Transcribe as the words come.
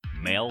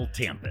Mel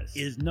Tempest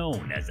is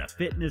known as a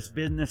fitness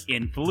business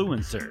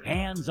influencer,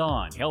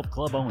 hands-on health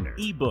club owner,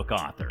 ebook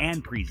author,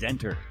 and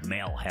presenter.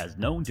 Mel has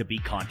known to be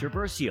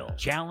controversial,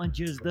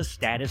 challenges the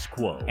status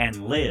quo,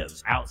 and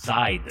lives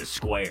outside the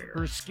square.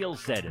 Her skill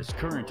set is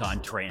current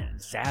on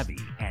trend, savvy,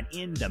 and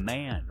in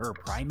demand. Her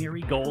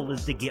primary goal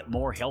is to get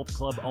more health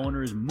club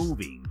owners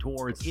moving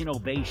towards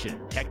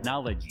innovation,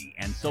 technology,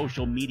 and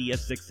social media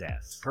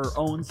success. Her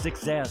own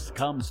success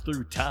comes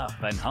through tough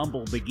and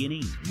humble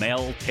beginnings.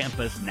 Mel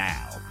Tempest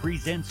now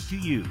presents to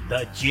you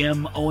the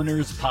Gym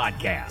Owners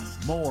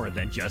Podcast, more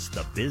than just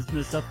the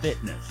business of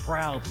fitness,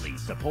 proudly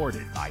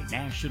supported by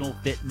National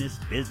Fitness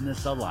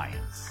Business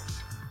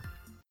Alliance.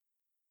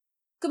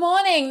 Good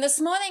morning. This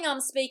morning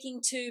I'm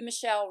speaking to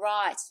Michelle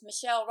Wright.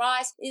 Michelle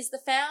Wright is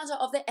the founder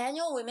of the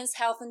annual Women's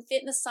Health and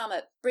Fitness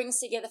Summit, brings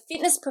together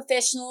fitness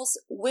professionals,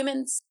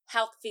 women's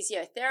health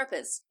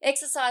physiotherapists,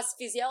 exercise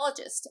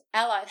physiologists,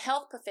 allied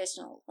health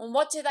professionals. And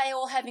what do they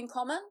all have in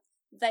common?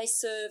 They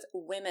serve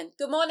women.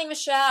 Good morning,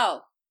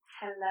 Michelle.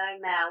 Hello,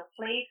 Mel.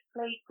 Please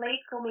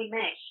call me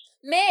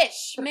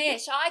Mish.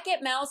 I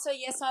get Mel, so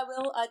yes, I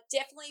will. I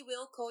definitely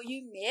will call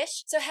you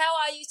Mish. So how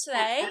are you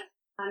today?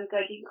 I'm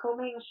good. You can call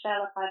me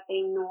Michelle if I've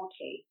been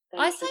naughty.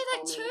 I say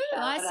that too.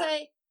 Michelle, I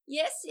say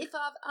yes if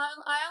I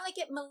only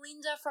get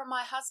Melinda from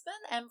my husband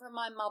and from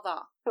my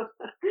mother.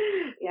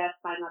 Yes,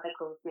 my mother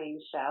calls me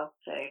Michelle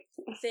too.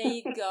 There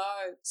you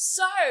go.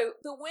 So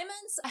the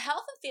Women's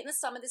Health and Fitness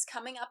Summit is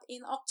coming up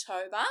in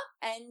October,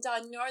 and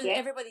I know that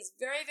everybody's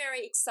very,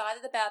 very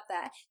excited about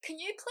that. Can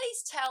you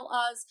please tell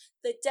us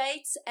the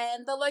dates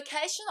and the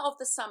location of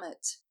the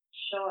summit?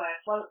 Sure.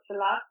 Well, it's the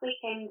last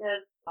weekend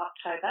of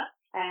October.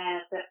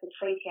 That's the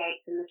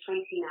 28th and the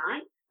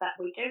 29th, but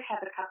we do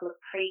have a couple of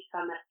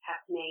pre-summits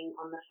happening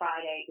on the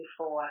Friday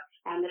before,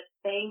 and it's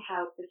being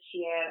held this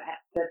year at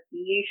the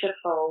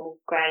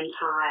beautiful Grand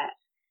Hyatt,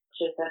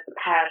 which is at the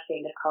Paris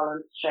end of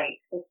Collins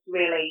Street. It's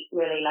really,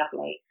 really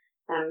lovely.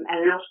 And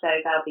also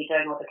they'll be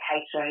doing all the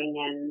catering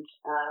and,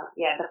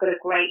 they've got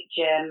a great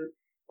gym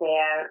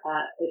there,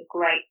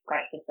 great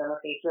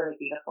facilities, really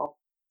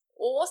beautiful.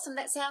 Awesome.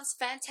 That sounds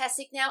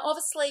fantastic. Now,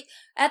 obviously,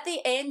 at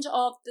the end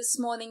of this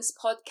morning's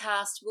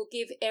podcast, we'll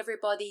give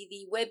everybody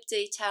the web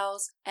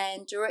details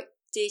and direct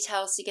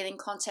details to get in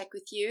contact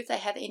with you if they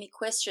have any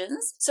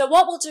questions. So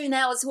what we'll do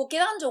now is we'll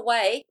get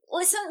underway.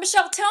 Listen,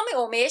 Michelle, tell me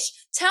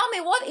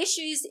what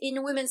issues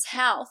in women's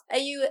health are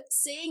you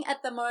seeing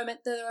at the moment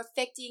that are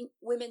affecting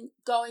women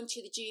going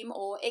to the gym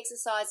or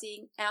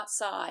exercising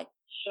outside?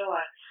 Sure.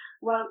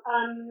 Well,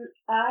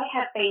 I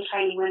have been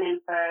training women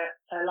for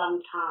a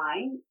long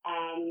time,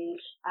 and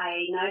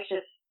I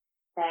noticed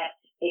that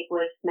it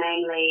was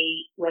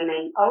mainly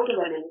older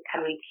women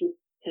coming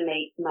to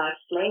me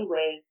mostly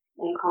with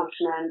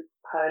incontinence,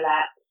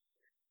 prolapse,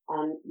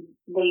 and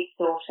these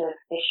sort of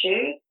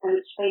issues. And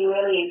it's been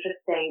really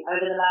interesting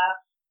over the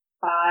last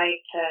 5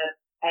 to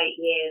 8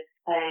 years,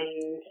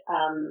 and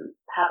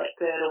pelvic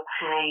girdle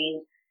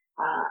pain,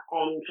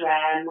 and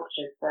DRAM, which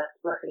is the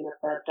splitting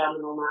of the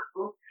abdominal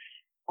muscles.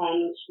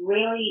 And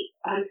really,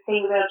 I'm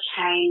seeing a real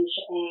change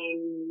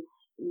in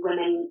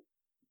women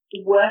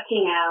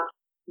working out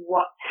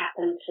what's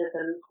happened to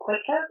them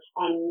quicker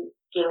and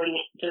getting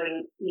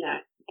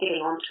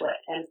onto it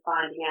and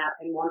finding out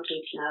and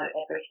wanting to know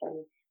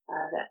everything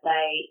that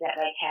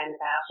they can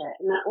about it.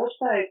 And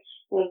also,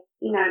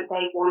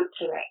 they want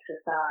to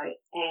exercise,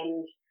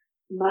 and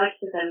most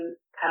of them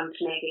come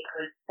to me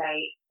because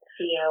they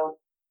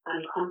feel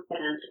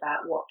unconfident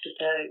about what to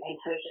do and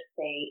who to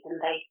see, and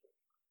they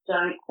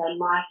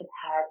might have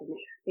had an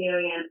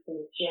experience in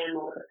the gym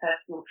or with a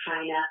personal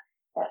trainer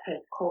that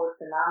has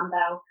caused alarm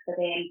bells for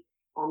them,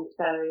 and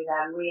so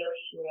they're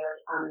really,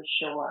 really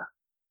unsure.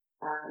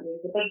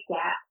 There's a big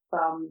gap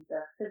from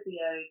the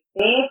physio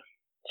bed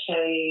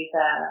to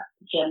the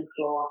gym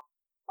floor.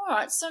 All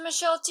right. So,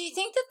 Michelle, do you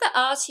think that the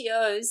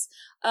RTOs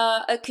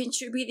are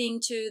contributing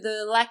to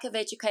the lack of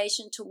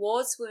education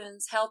towards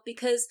women's health?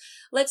 Because,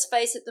 let's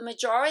face it, the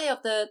majority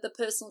of the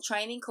personal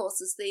training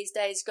courses these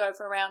days go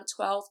for around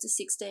 12 to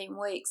 16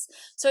 weeks.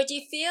 So do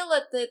you feel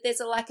that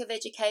there's a lack of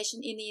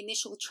education in the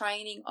initial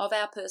training of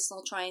our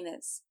personal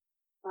trainers?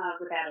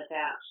 Without a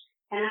doubt.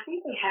 And I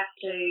think we have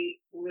to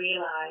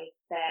realise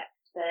that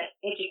the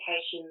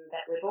education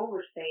that we've all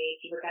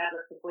received,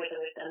 regardless of whether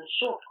we've done a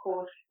short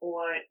course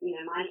or,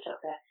 mine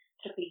took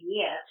a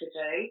year to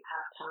do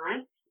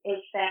part-time, is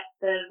that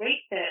the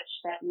research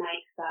that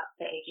makes up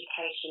the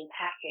education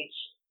package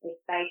is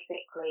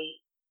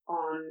basically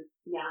on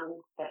young,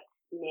 fit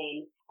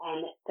men,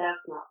 and it does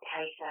not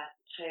cater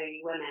to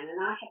women. And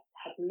I have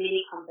had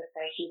many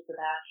conversations with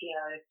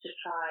RTOs to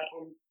try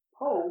and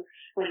pull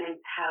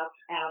women's health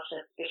out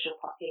of special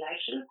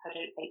populations. I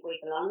don't think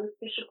we belong in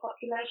special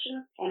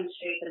populations, and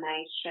to the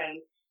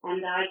mainstream.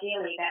 And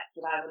ideally, that's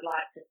what I would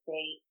like to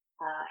see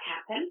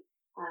happen,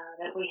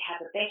 that we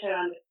have a better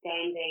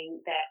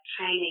understanding that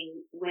training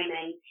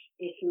women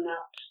is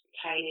not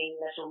training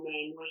little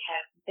men. We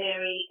have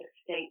very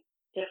distinct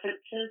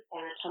differences,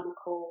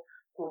 anatomical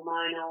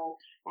hormonal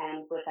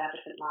and with our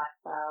different life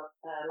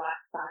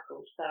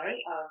cycles,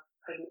 of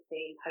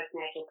pregnancy and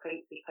postnatal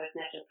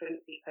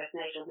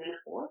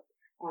menopause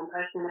and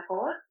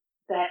postmenopause,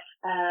 that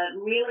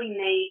really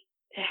need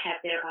to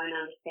have their own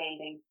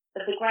understanding.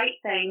 But the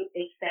great thing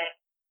is that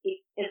it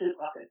isn't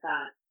rocket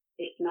science.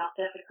 It's not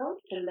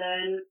difficult to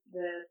learn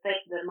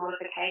the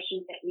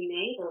modifications that you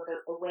need, or the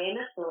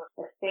awareness or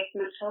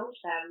assessment tools.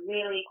 Are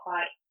really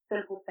quite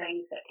simple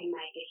things that can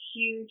make a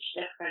huge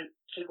difference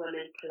to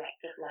women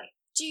collectively.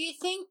 Do you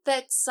think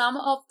that some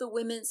of the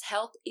women's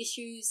health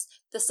issues,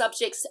 the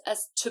subjects are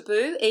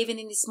taboo, even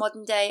in this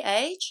modern day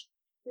age?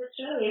 It's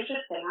really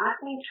interesting. I've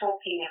been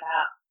talking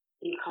about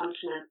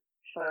incontinence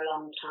for a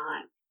long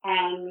time,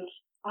 and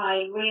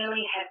I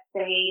really have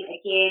seen,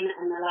 again,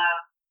 in the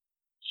last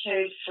 2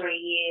 to 3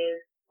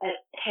 years, it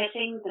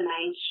hitting the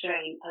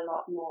mainstream a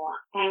lot more.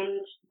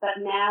 But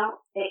now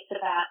it's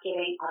about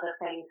getting other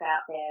things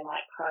out there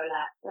like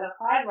prolapse. So if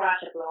I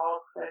write a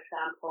blog, for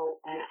example,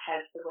 and it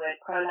has the word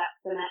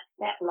prolapse in it,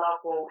 that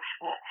blog will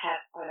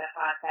have over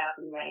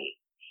 5,000 reads.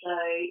 So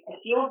if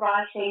you're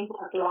writing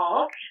a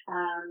blog,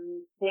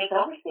 there's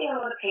obviously a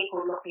lot of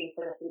people looking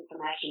for this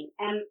information,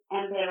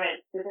 and there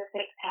is.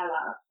 Statistics tell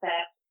us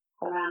that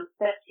around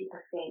 50%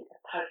 of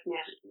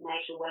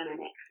postnatal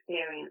women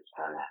experience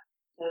prolapse.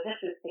 So this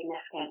is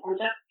significant. And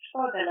just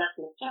for the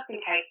listeners, just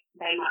in case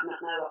they might not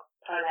know what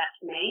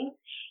prolapse means,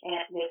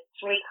 there's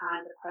 3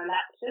 kinds of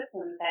prolapses,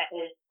 and that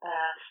is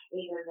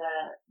either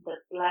the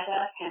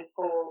bladder can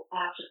fall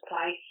out of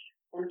place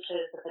into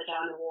the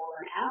vaginal wall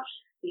and out,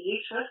 the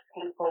uterus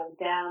can fall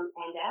down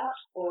and out,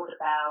 or the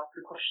bowel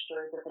can push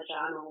through the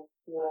vaginal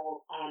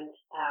wall and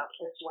out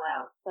as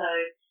well. So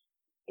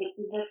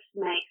this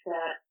makes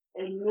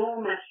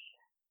enormous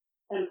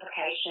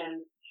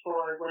implications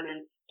for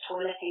women's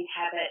toileting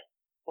habits,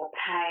 for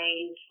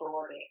pain,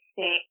 for their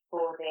sex,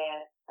 for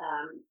their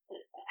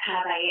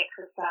how they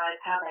exercise,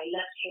 how they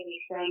lift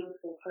heavy things,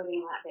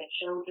 including like their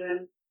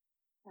children,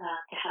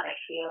 to how they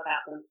feel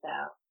about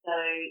themselves. So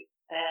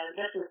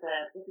this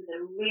is a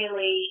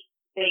really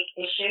big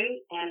issue,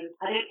 and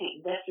I don't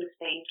think this is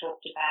being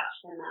talked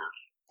about enough.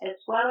 As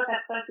well as, I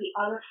suppose, the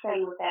other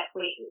thing with that,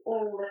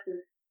 all this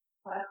is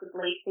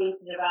possibly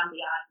centered around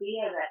the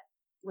idea that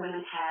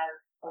women have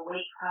a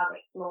weak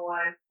pelvic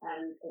floor,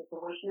 and if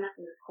the weakness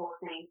is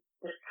causing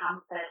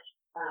discomfort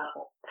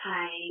or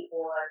pain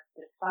or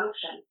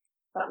dysfunction.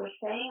 But we're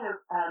seeing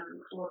there's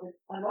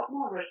a lot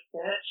more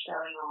research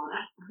going on.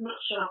 I'm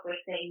not sure if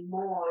we're seeing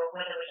more or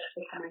whether we're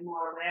just becoming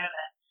more aware of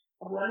it.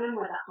 A woman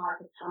with a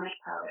hypertonic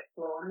pelvic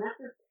floor, and this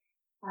is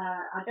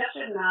I just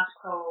read an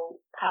article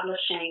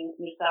publishing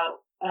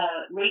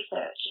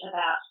research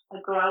about a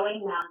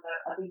growing number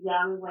of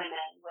young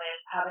women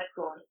with pelvic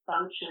floor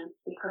dysfunction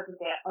because of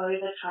their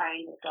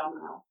overtrained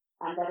abdominal,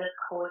 and that is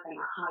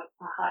causing a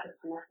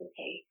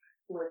hypertonicity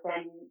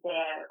within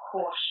their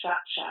core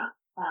structure,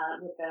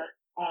 with the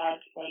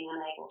abs being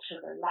unable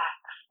to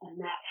relax,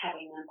 and that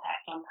having an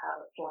impact on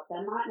pelvic floor.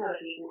 They might not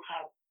have even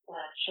had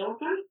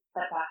children,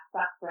 but they're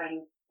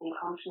suffering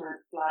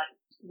incontinence like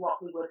what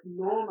we would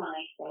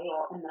normally see,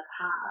 or in the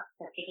past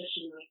have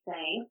traditionally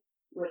seen,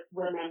 with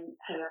women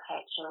who have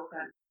had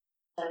children.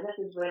 So this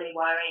is really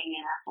worrying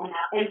in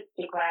our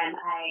Instagram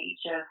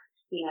age of,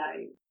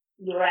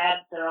 your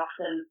abs are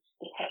often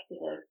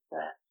depicted as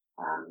the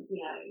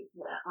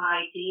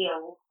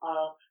ideal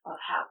of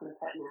health and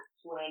fitness,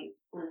 when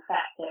in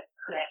fact it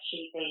could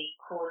actually be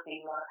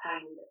causing a lot of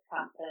pain and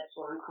discomfort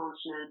or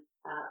incontinence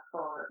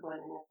for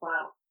women as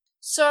well.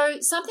 So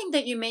something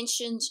that you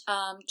mentioned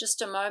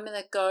just a moment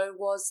ago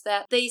was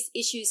that these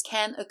issues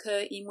can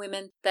occur in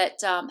women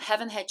that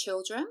haven't had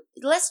children.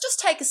 Let's just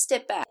take a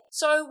step back.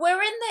 So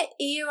we're in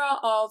the era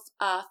of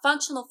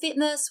functional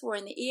fitness, we're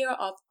in the era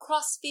of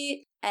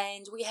CrossFit,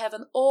 and we have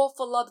an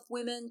awful lot of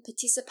women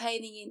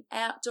participating in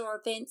outdoor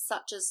events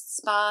such as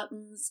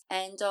Spartans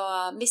and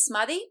Miss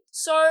Muddy.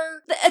 So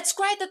it's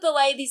great that the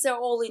ladies are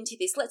all into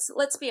this.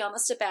 Let's be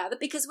honest about it,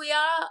 because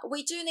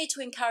we do need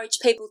to encourage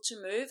people to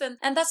move,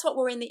 and that's what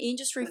we're in the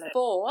industry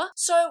for.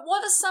 So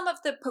what are some of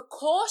the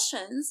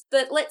precautions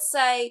that, let's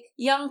say,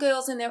 young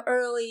girls in their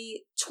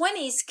early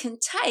 20s can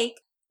take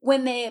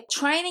when they're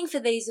training for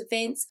these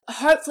events?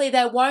 Hopefully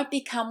they won't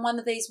become one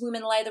of these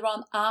women later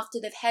on after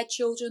they've had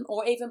children,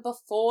 or even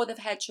before they've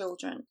had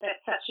children. That's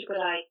such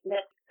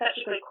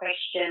a good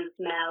question,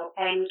 Mel.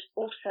 And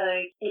also,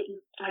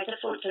 I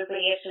just want to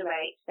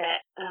reiterate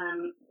that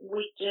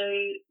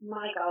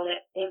my goal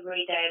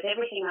every day of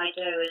everything I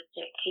do is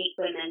to keep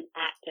women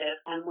active,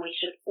 and we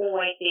should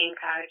always be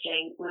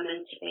encouraging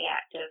women to be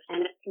active.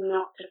 And it's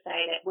not to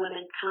say that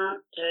women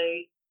can't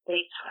do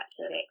these types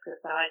of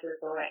exercises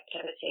or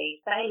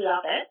activities. They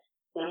love it,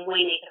 then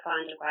we need to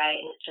find a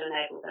way to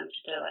enable them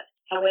to do it.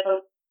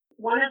 However,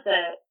 one of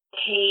the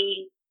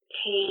key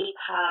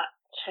parts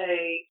to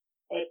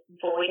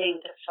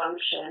avoiding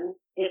dysfunction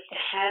is to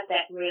have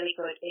that really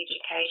good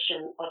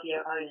education of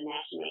your own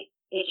anatomy,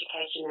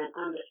 education and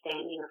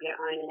understanding of your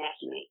own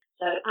anatomy.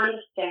 So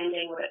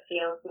understanding what it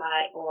feels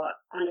like, or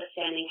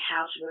understanding how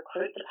how to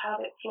recruit the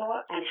pelvic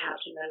floor and how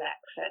to relax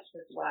it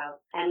as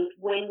well. And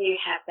when you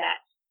have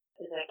that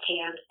as a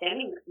key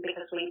understanding,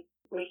 because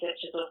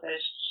researchers also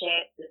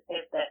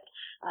said that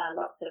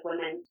lots of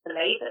women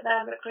believe that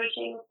they're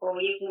recruiting or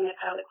using their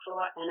pelvic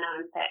floor and are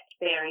in fact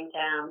bearing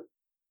down.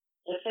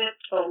 The first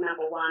rule,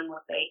 number one,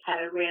 would be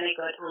have a really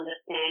good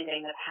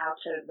understanding of how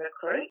to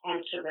recruit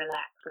and to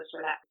relax, because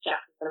relax is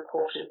just as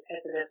important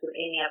as it is with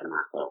any other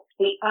muscle.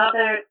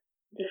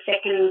 The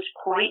second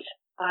point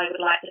I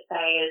would like to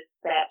say is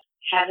that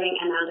having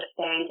an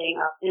understanding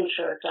of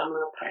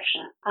intra-abdominal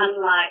pressure.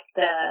 Unlike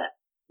the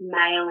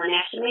male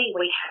anatomy,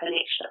 we have an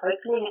extra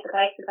opening at the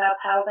base of our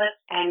pelvis,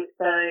 and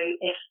so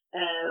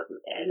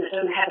and it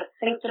doesn't have a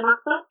sphincter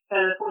muscle, so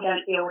if we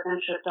don't deal with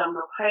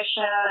intra-abdominal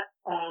pressure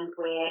and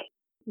we're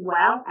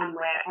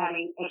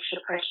adding extra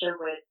pressure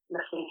with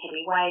lifting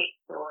heavy weights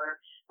or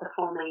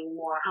performing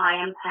more high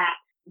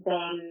impact,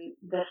 then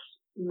this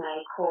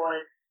may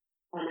cause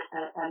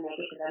a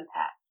negative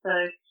impact. So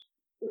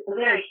a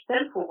very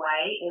simple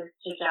way is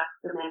to just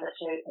remember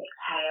to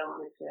exhale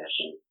on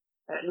exertion.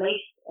 So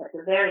at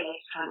the very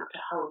least, try not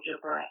to hold your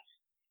breath.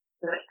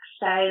 So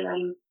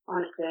exhaling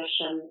on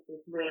exertion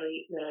is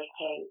really, really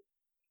key.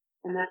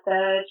 And the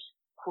third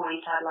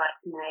point I'd like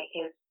to make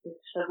is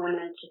for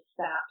women to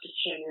start to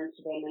tune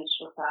into their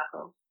menstrual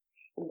cycles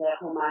and their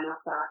hormonal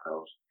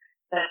cycles.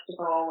 First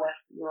of all,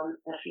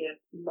 if you've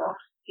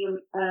lost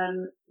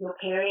your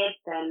period,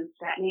 then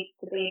that needs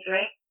to be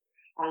addressed.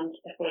 And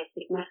if there's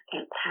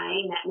significant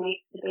pain, that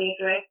needs to be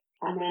addressed.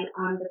 And then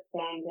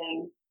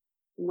understanding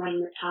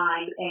when the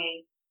time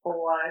is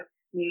for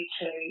you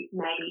to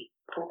maybe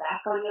pull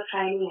back on your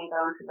training and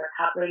go into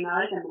recovery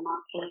mode in the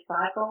monthly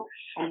cycle,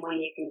 and when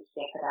you can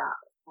step it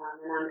up.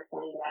 And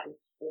understanding that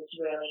is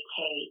really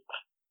key.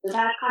 So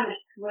there are kind of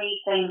three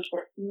things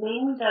that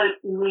men don't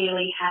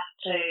really have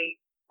to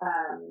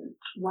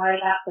worry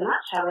about so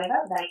much.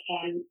 However, they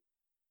can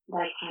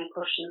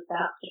push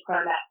themselves to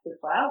prolapse as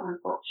well,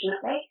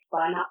 unfortunately,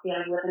 by not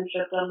dealing with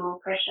intra-abdominal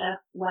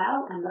pressure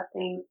well and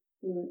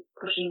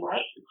pushing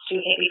weight. It's too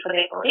heavy for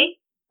their body.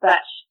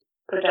 But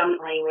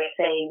predominantly we're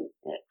seeing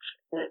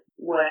it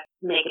work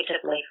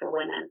negatively for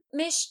women.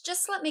 Mish,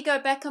 just let me go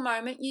back a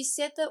moment. You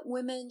said that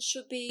women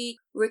should be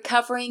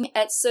recovering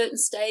at certain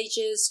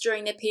stages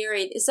during their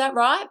period. Is that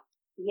right?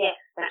 Yes,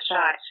 that's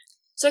right.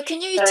 So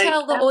can you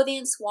tell the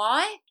audience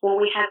why? Well,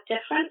 we have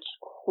different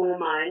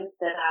hormones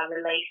that are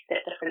released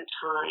at different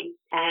times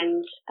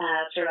and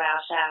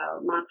throughout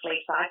our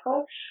monthly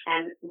cycle,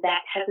 and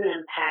that has an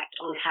impact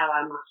on how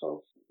our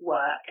muscles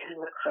work and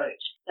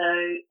recruit. So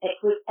it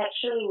was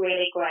actually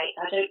really great.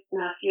 I don't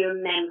know if you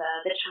remember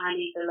the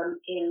Chinese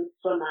Olympian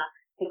swimmer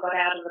who got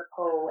out of the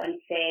pool and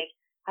said,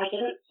 I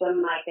didn't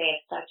swim my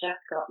best, I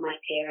just got my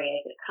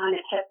period. It kind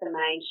of hit the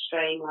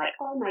mainstream like,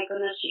 oh my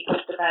goodness, she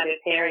talked about her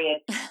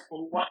period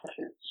and what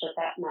difference should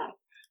that make?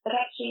 But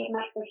actually it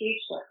makes a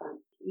huge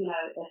difference. You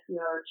know, if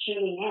you're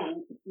tuning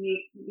in,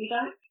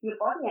 your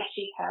body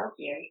actually tells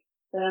you.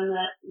 So in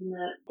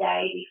the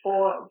day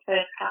before, or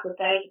first couple of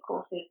days, of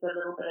course, there's a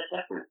little bit of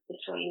difference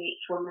between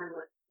each woman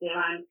with their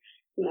own,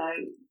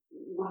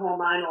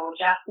 hormonal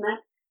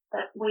adjustment.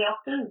 But we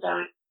often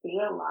don't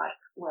feel like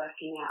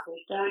working out.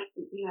 We don't,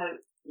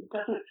 it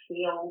doesn't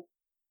feel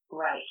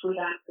great. We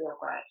don't feel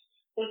great.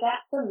 So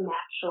that's a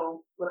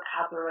natural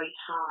recovery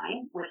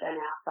time within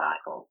our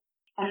cycle.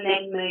 And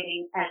then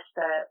moving as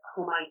the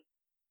hormones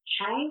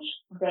change,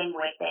 then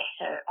we're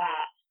better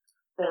at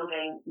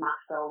building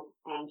muscle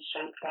and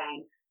strength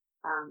gains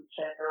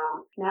further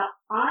on. Now,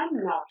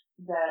 I'm not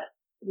the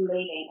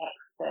leading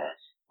expert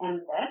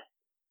in this,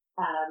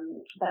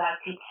 but I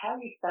can tell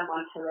you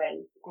someone who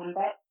is, and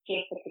that's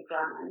Jessica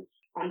Drummond.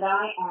 And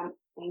I am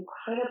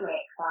incredibly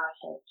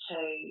excited to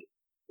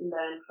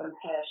learn from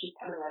her. She's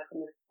coming over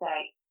from the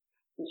States,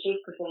 and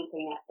she's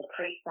presenting at the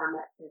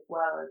pre-summit as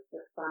well as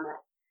the summit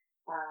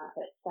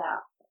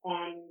itself.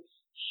 And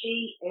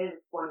she is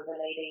one of the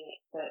leading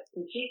experts,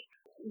 and she's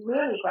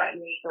really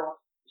great resource.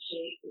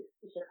 She's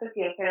a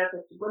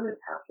physiotherapist, a women's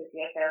health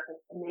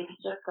physiotherapist, and then has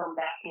just gone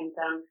back and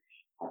done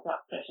a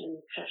doctorate in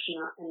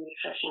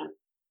nutrition.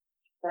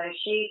 So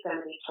she's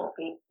going to be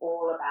talking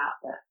all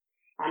about this.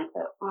 And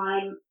so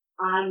I'm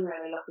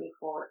really looking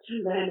forward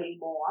to learning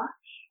more,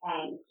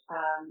 and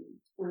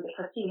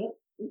because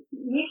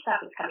new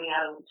stuff is coming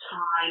out all the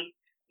time.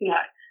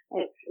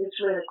 It's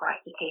really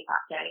great to keep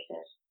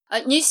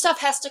updated. New stuff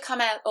has to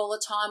come out all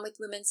the time with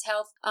women's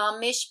health,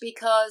 Mish,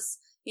 because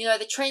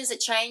the trends are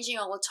changing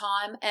all the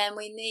time, and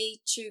we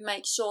need to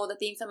make sure that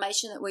the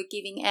information that we're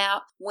giving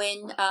out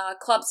when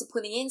clubs are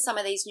putting in some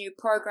of these new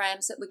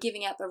programs, that we're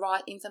giving out the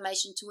right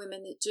information to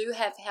women that do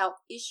have health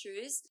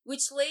issues,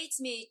 which leads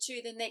me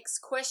to the next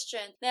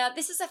question. Now,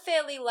 this is a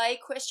fairly lay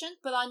question,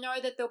 but I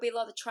know that there'll be a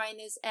lot of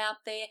trainers out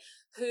there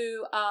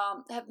who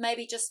have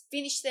maybe just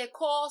finished their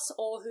course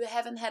or who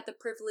haven't had the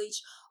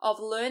privilege of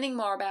learning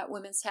more about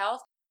women's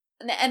health.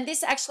 and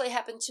this actually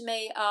happened to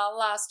me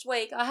last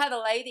week. I had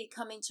a lady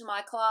come into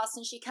my class,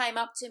 and she came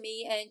up to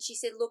me and she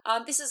said, look,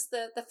 this is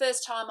the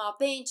first time I've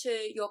been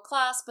to your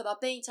class, but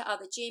I've been to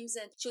other gyms.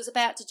 And she was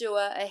about to do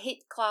a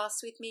HIIT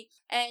class with me,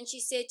 and she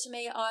said to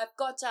me, I've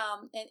got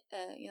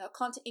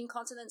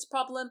incontinence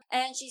problem,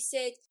 and she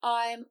said,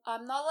 I'm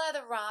not allowed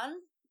to run,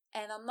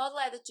 and I'm not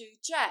allowed to do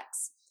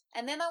jacks.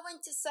 And then I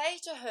went to say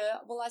to her,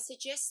 well, I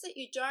suggest that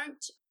you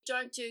don't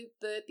do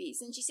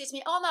burpees. And she said to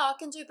me, oh no, I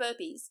can do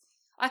burpees.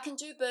 I can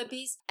do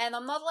burpees, and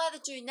I'm not allowed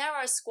to do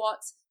narrow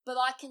squats, but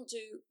I can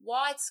do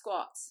wide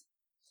squats.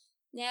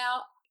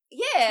 Now,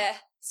 yeah,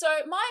 so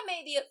my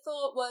immediate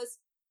thought was,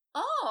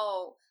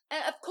 oh,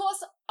 and of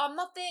course, I'm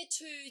not there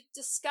to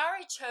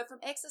discourage her from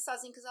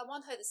exercising because I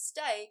want her to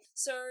stay.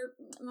 So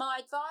my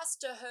advice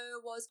to her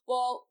was,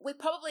 well, we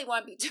probably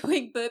won't be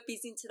doing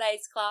burpees in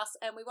today's class,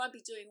 and we won't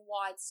be doing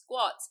wide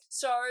squats.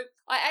 So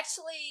I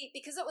actually,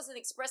 because it was an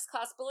express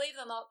class, believe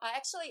it or not, I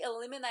actually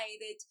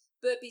eliminated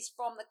burpees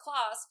from the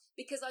class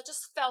because I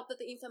just felt that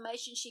the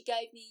information she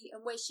gave me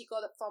and where she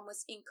got it from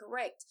was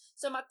incorrect.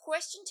 So my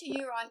question to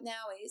you right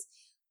now is,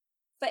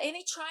 for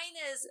any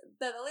trainers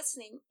that are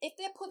listening, if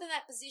they're put in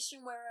that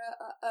position where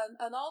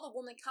an older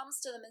woman comes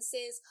to them and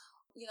says,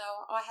 you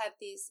know, I have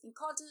this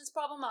incontinence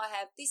problem, I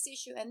have this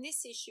issue and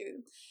this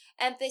issue,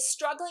 and they're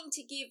struggling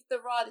to give the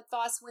right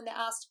advice when they're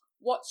asked,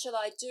 what should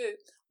I do?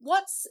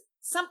 What's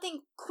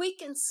something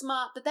quick and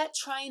smart that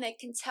trainer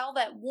can tell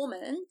that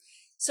woman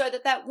so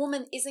that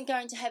woman isn't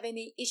going to have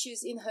any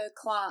issues in her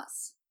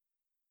class?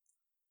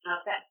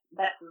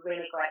 That's a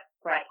really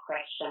great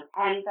question.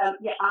 And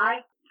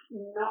I'm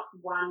not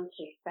one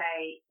to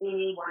say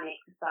any one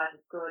exercise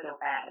is good or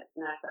bad.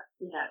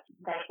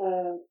 They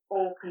all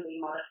can be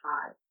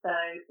modified. So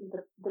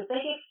the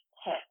biggest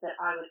tip that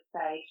I would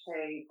say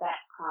to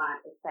that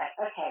client is that,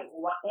 okay,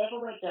 whatever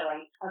we're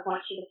doing, I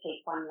want you to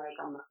keep one leg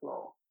on the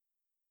floor.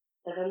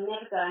 So they're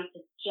never going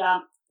to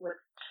jump with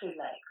two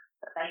legs,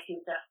 but they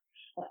can just,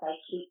 if they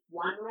keep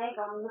one leg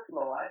on the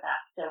floor,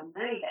 they're still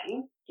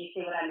moving. Do you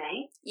see what I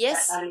mean?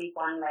 Yes. But only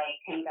one leg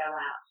can go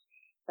out.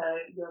 So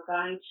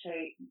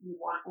you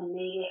want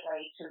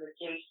immediately to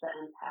reduce the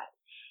impact.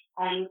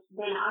 And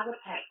then I would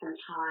take some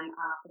time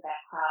after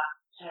that class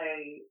to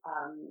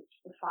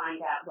find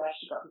out where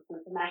she got this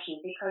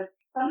information, because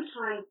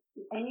sometimes,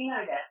 and you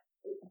know that,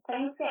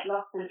 things get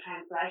lost in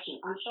translation.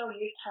 I'm sure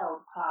you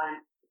told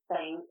clients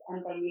things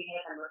and then you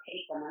hear them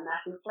repeat them and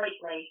they're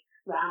completely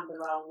round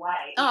the wrong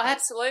way. Oh,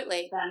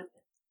 absolutely. And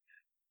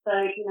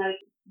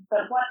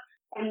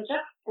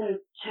just in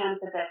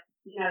terms of this,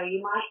 you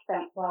might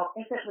think, well,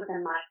 is it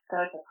within my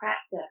scope of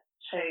practice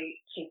to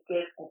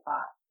give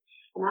advice?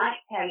 And I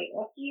tell you,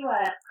 if you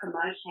are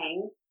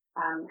promoting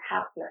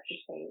health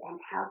literacy and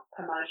health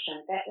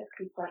promotion, that is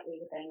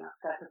completely within your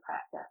scope of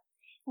practice.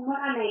 And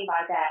what I mean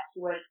by that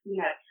was,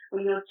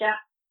 when you're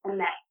just in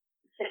that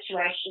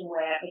situation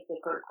where it's a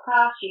group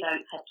class, you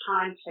don't have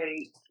time to,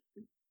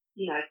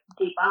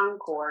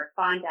 debunk or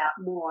find out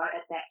more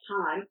at that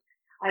time,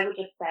 I would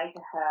just say to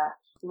her,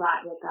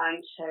 right, we're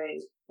going to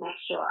make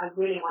sure, I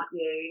really want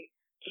you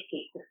to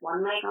keep this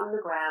one leg on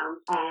the ground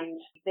and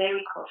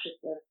very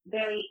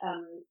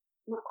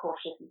not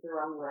cautious is the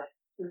wrong word,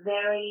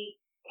 very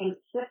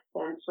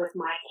consistent with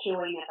my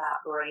cueing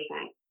about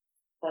breathing.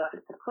 So if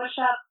it's a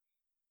push-up,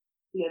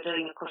 you're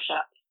doing a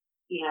push-up,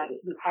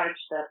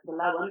 encourage the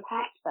low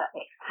impact, but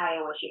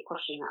exhale as you're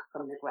pushing up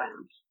from the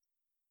ground.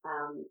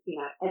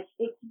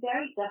 It's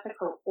very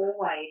difficult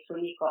always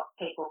when you've got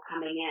people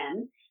coming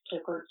in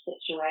to a group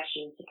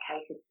situation to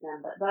cater to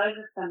them, but those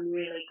are some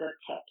really good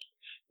tips.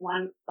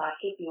 One, by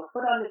keeping your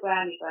foot on the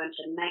ground, you're going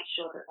to make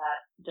sure that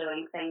they're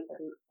doing things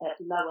at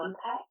low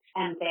impact,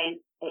 and then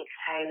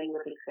exhaling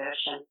with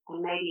exertion, and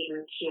maybe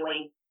even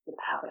cueing the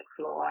pelvic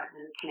floor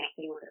and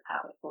connecting with the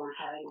pelvic floor and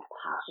having that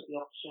part of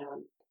your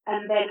cueing.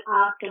 And then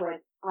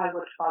afterwards, I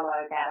would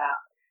follow that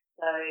up.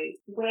 So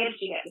where did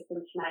you get this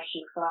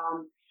information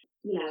from?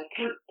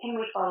 Can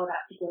we follow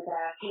that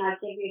together? Can I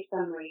give you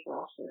some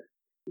resources?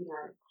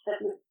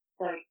 Fitness,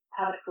 so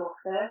Pelvic Floor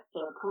First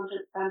or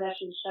Continence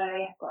Foundation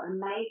Australia have got an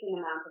amazing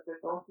amount of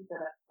resources that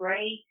are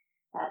free,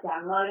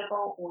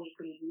 downloadable, or you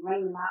can even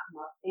ring them up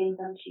and I'll send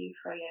them to you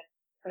free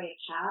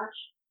of charge.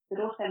 It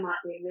also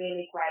might be a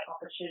really great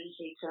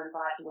opportunity to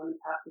invite a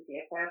women's health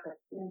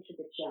physiotherapist into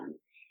the gym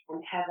and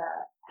have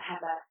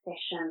a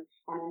session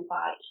and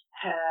invite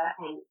her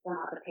and some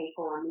other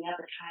people and the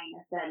other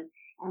trainers in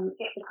and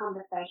get the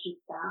conversation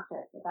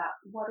started about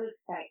what is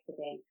safe for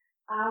them.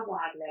 Are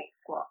wide leg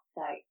squats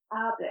safe?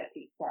 Are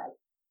burpees safe?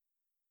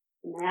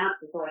 And the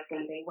answer is always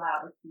going to be,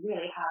 well, it's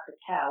really hard to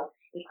tell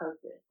because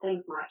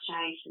things might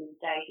change from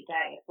day to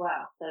day as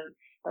well.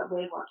 But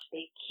we want to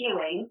be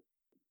cueing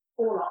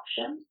all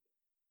options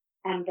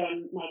and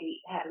then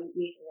maybe having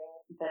this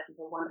is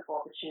a wonderful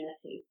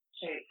opportunity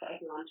for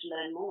everyone to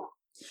learn more.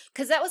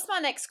 Because that was my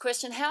next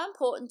question. How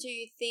important do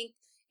you think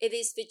it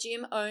is for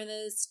gym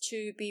owners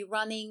to be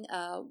running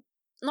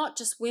not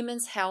just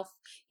women's health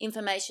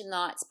information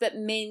nights, but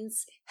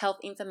men's health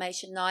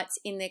information nights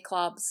in their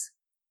clubs?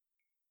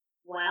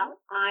 Well,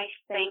 I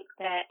think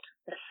that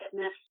the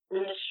fitness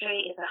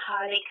industry is a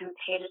highly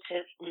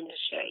competitive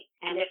industry.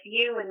 And if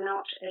you are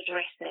not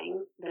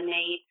addressing the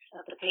needs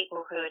of the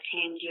people who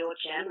attend your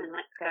gym, and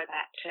let's go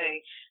back to,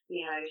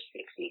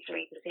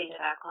 63%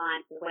 of our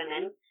clients are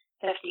women,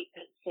 50%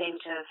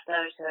 of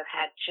those who have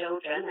had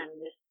children, and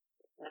this,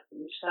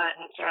 so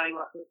I'm throwing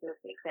lots of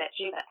statistics at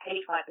you, but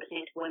 85%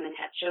 of women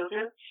have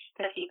children,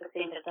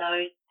 50% of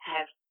those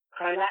have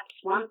prolapse,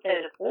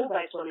 1/3 of all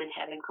those women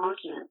have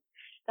incontinence.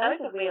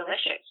 Those are real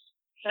issues.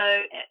 So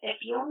if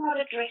you're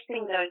not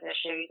addressing those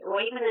issues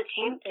or even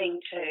attempting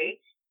to,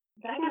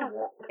 they're going to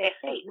walk with their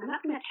feet. And I'm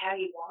not going to tell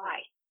you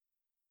why.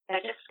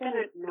 They're just going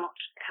to not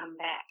come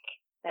back.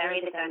 They're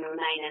either going to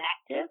remain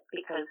inactive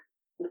because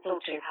it's all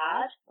too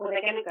hard, or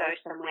they're going to go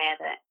somewhere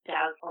that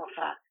does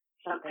offer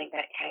something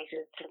that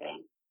caters to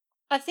them.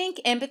 I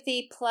think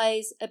empathy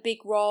plays a big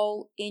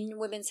role in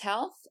women's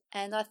health,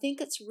 and I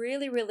think it's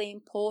really, really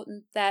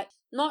important that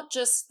not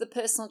just the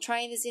personal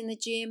trainers in the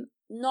gym,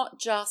 not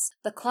just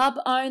the club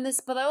owners,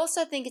 but I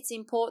also think it's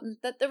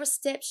important that the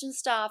reception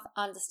staff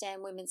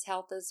understand women's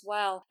health as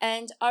well.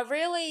 And I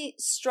really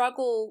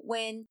struggle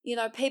when,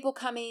 people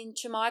come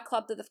into my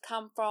club that have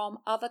come from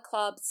other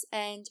clubs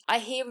and I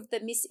hear of the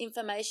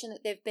misinformation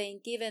that they've been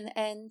given,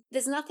 and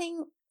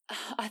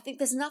I think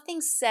there's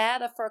nothing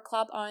sadder for a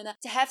club owner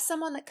to have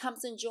someone that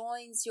comes and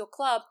joins your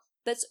club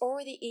that's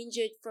already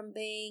injured from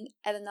being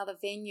at another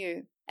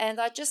venue. And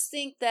I just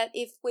think that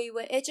if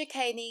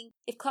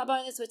club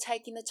owners were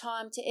taking the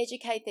time to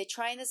educate their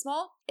trainers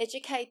more,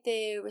 educate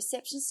their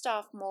reception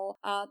staff more,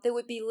 there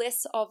would be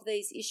less of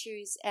these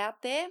issues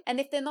out there. And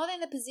if they're not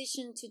in a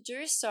position to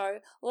do so,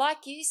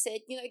 like you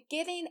said,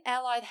 getting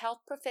allied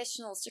health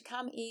professionals to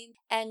come in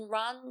and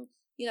run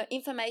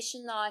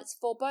information nights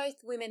for both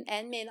women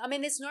and men. I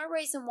mean, there's no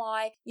reason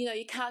why,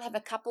 you can't have a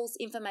couples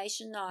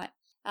information night.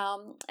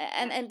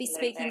 And be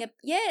speaking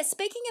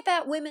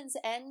about women's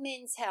and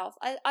men's health.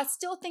 I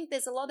still think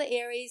there's a lot of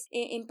areas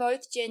in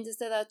both genders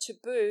that are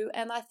taboo.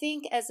 And I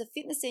think as a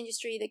fitness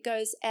industry that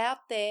goes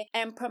out there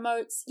and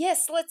promotes,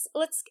 yes, let's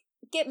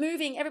get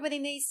moving. Everybody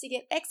needs to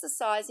get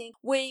exercising.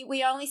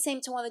 We only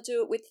seem to want to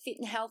do it with fit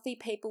and healthy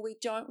people. We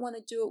don't want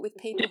to do it with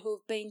people who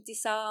have been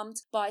disarmed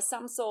by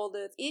some sort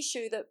of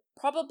issue that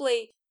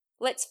probably,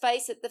 let's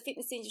face it, the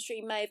fitness industry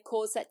may have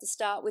caused that to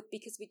start with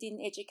because we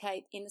didn't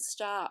educate in the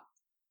start.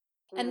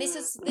 And this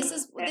is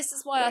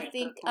why I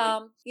think,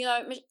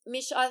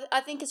 Mish,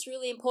 I think it's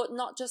really important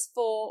not just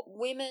for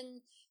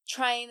women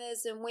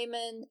trainers and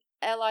women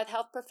allied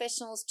health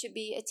professionals to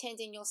be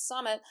attending your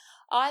summit.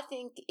 I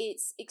think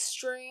it's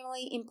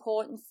extremely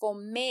important for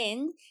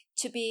men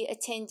to be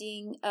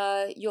attending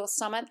your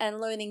summit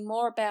and learning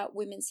more about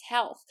women's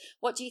health.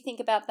 What do you think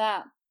about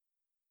that?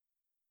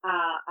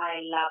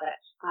 I love it.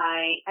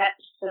 I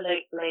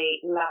absolutely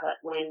love it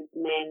when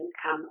men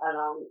come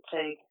along to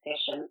the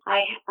session.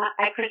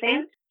 I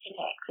present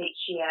TEDx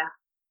each year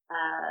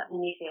in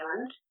New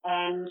Zealand,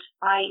 and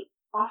I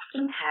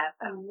often have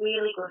a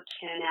really good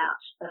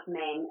turnout of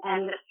men,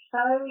 and it's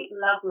so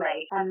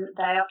lovely. And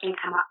they often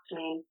come up to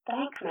me and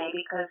thank me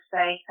because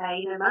they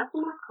say, most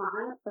of my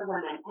clients are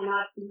women, and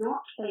I've not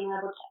been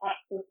able to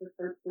access this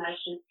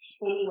information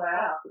anywhere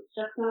else. It's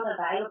just not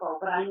available,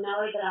 but I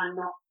know that I'm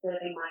not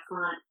serving my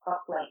clients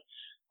properly.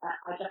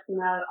 I just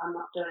know I'm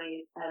not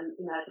doing,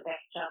 the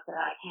best job that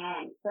I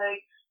can. So,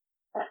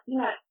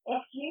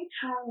 if you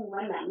train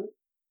women,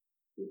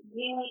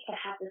 you need to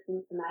have this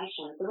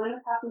information. The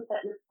Women's Health and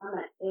Fitness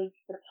Summit is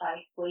the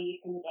place where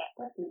you can get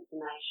this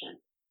information.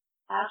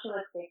 How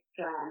to assess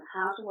STRAN,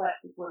 how to work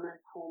with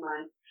women's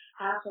hormones,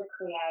 how to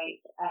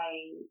create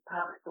a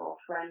pelvic floor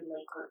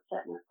friendly group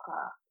fitness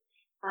class,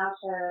 how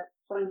to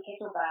swing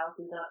kettlebells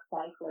and do it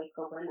safely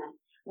for women.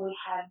 We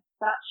have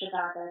such a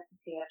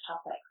diversity of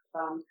topics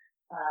from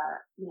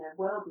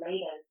world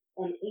leaders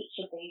in each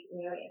of these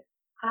areas.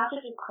 How to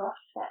do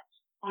CrossFit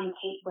and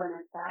keep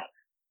women safe.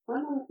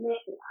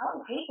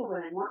 People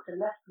women want to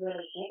lift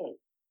really heavy.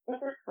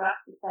 Is it for us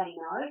to say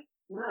no?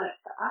 No,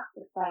 it's for us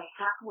to say,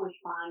 how can we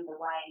find the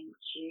way in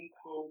which you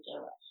can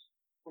do it?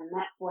 And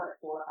that's what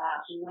it's all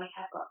about. And we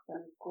have got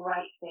some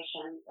great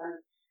sessions,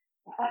 and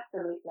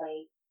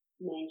absolutely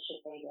men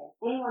should be there.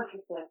 Anyone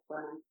can serve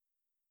women.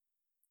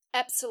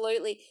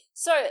 Absolutely.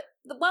 So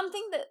the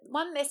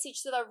one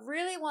message that I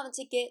really wanted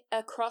to get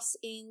across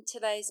in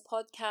today's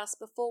podcast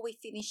before we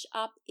finish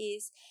up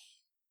is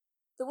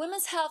the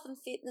Women's Health and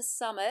Fitness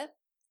Summit.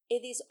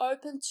 It is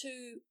open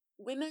to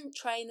women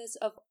trainers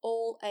of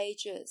all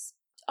ages.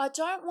 I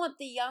don't want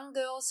the young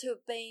girls who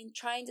have been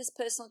trained as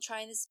personal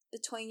trainers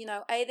between,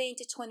 18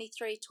 to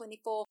 23,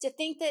 24 to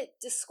think they're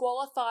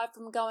disqualified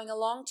from going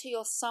along to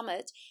your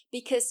summit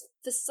because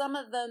for some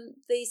of them,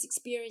 these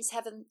experiences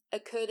haven't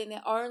occurred in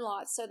their own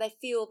life. So they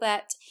feel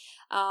that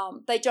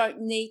they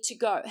don't need to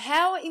go.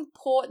 How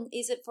important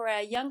is it for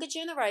our younger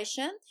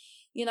generation,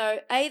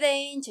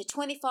 18 to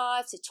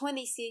 25 to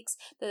 26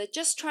 that are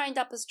just trained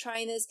up as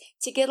trainers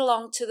to get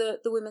along to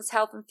the Women's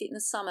Health and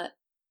Fitness Summit?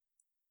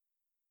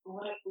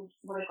 What a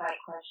great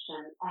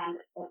question. And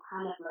it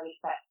kind of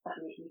leads back to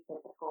something that you said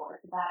before.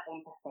 It's about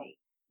empathy.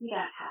 You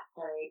don't have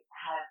to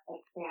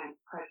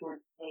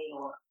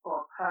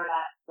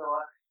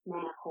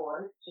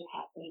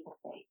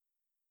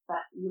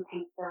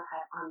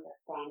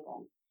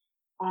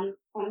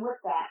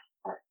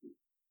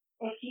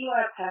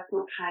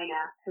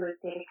trainer who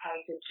is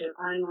dedicated to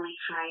only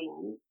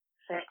training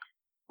fit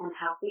and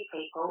healthy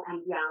people and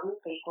young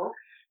people,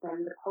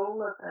 then the pool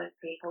of those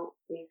people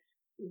is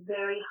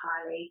very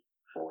highly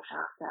sought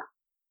after.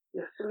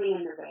 You're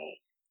swimming in the red.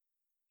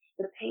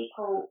 The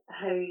people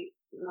who,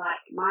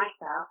 like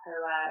myself, who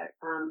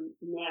are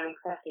nearing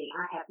 50,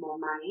 I have more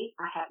money,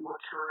 I have more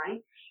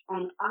time,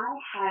 and I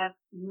have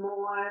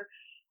more,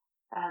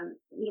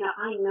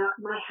 I know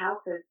my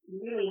health is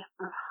really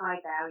of high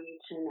value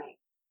to me.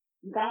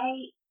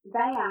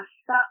 They are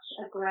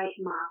such a great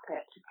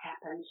market to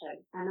tap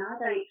into, and I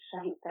don't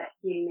think that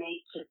you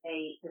need to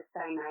be the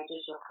same age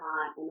as your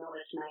client in order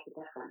to make a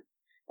difference.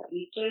 But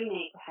you do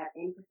need to have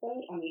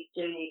empathy, and you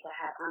do need to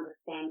have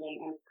understanding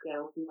and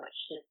skills in which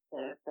to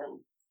serve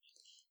them.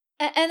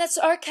 And it's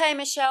okay,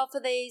 Michelle,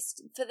 for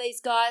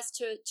these guys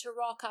to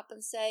rock up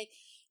and say,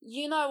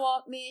 you know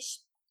what, Mish,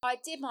 I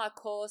did my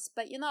course,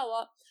 but you know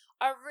what,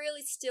 I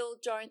really still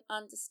don't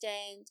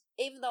understand,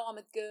 even though I'm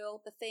a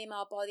girl, the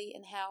female body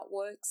and how it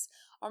works.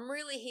 I'm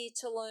really here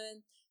to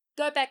learn.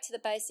 Go back to the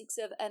basics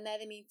of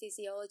anatomy and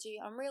physiology.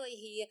 I'm really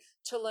here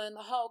to learn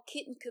the whole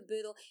kit and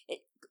caboodle.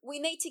 We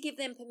need to give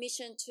them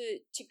permission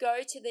to go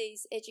to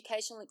these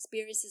educational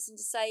experiences and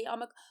to say,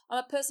 I'm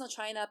a personal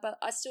trainer, but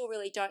I still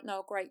really don't know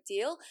a great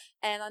deal,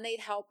 and I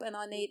need help and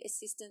I need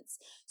assistance.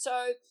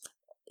 So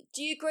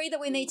do you agree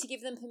that we need to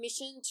give them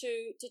permission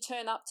to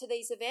turn up to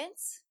these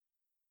events?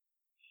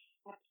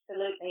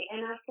 Absolutely.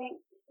 And I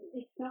think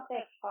it's not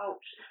their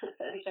fault that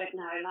they don't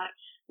know. Like,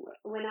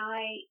 when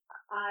I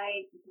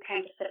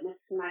came to fitness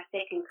in my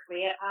second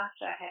career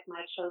after I had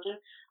my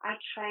children, I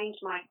trained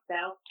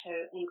myself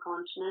to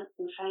incontinence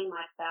and trained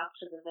myself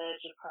to the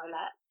verge of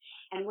prolapse.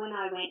 And when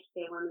I went to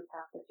see a women's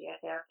health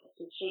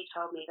physiotherapist and she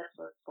told me this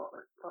was what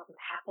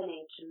was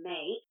happening to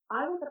me,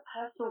 I was a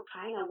personal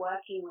trainer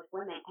working with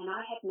women and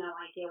I had no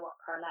idea what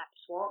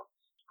prolapse was.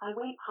 I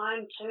went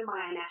home to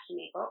my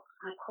anatomy book.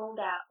 I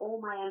pulled out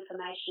all my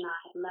information I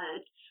had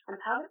learned,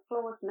 and pelvic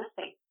floor was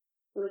missing.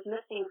 It was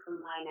missing from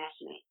my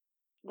anatomy.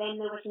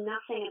 Then there was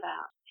nothing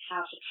about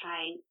how to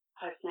train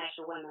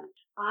postnatal women.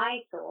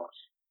 I thought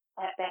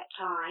at that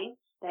time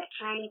that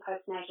training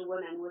postnatal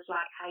women was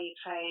like how you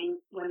train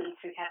women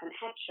who haven't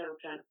had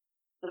children.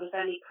 It was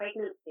only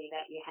pregnancy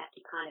that you had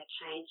to kind of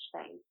change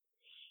things.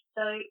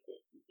 So,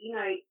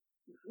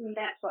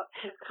 that's what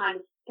has kind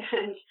of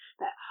turned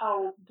that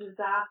whole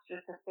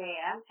disastrous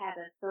affair, had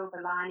a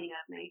silver lining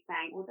of me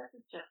saying, well, this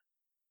is just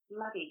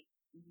bloody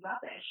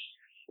rubbish,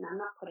 and I'm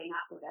not putting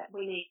up with it.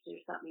 We need to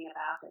do something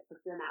about it,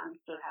 because then I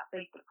understood how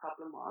big the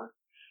problem was.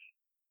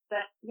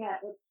 But, yeah,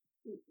 it's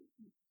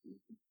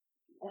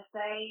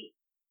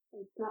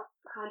not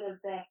kind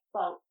of their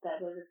fault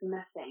that it is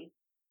missing,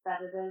 but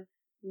it is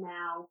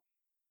now,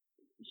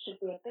 should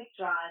be a big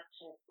drive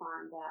to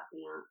find out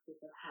the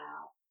answers of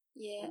how.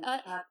 Yeah,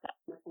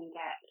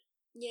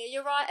 Yeah,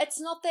 you're right.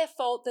 It's not their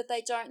fault that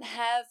they don't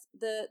have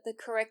the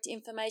correct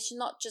information,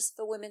 not just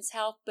for women's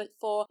health, but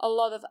for a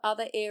lot of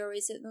other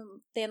areas that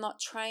they're not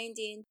trained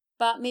in.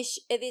 But, Mish,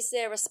 it is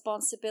their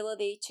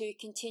responsibility to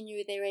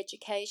continue their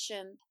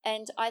education.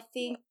 And I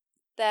think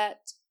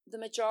that the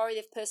majority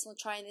of personal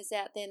trainers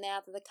out there now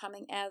that are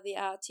coming out of the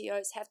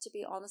RTOs have to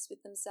be honest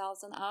with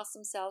themselves and ask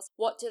themselves,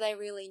 what do they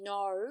really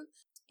know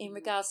in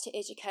regards to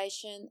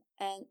education,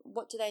 and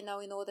what do they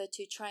know in order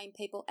to train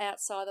people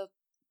outside of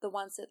the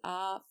ones that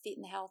are fit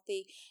and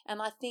healthy?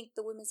 And I think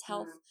the Women's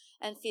Health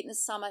and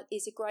Fitness Summit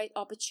is a great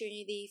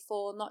opportunity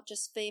for not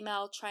just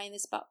female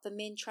trainers, but for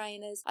men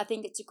trainers. I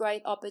think it's a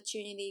great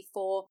opportunity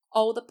for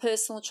older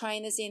personal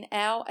trainers in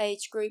our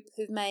age group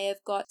who may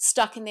have got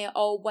stuck in their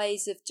old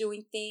ways of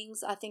doing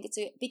things. I think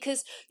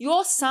because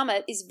your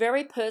summit is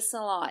very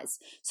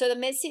personalized. So the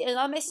message,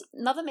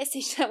 another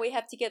message that we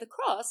have to get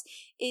across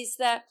is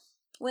that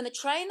when a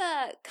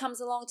trainer comes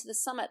along to the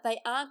summit, they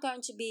aren't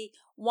going to be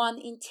 1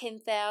 in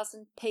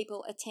 10,000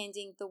 people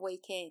attending the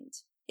weekend.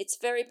 It's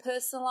very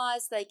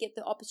personalised. They get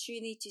the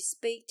opportunity to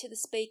speak to the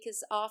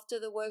speakers after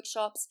the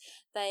workshops.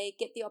 They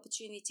get the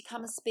opportunity to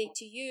come and speak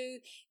to you.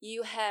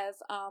 You have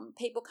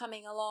people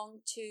coming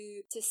along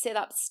to set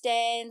up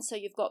stands, so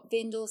you've got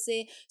vendors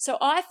there. So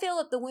I feel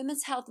that the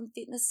Women's Health and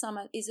Fitness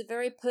Summit is a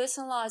very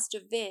personalised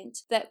event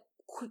that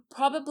could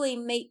probably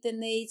meet the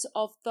needs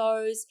of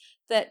those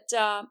that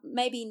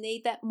maybe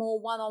need that more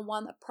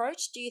one-on-one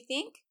approach. Do you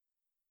think?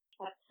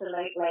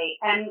 Absolutely.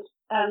 And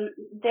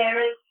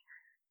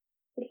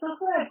it's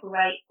also a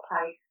great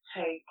place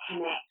to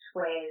connect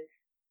with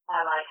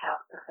allied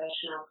health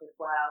professionals as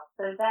well.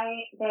 So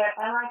they're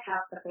allied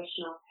health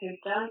professionals who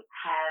don't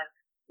have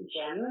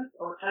gyms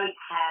or don't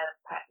have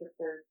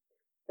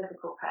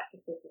physical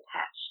practices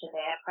attached to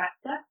their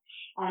practice,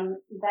 and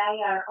they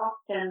are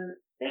often,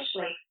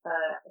 especially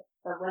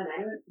for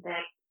women,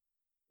 that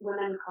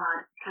women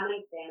clients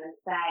coming to them and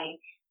saying,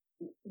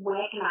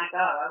 where can I go?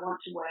 I want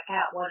to work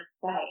out, what is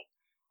safe?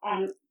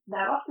 And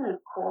they're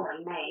often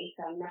calling me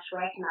saying, Mish,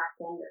 where can I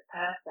send this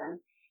person?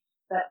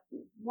 But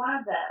one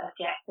of the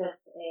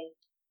objectives is,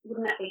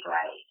 wouldn't it be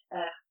great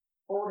if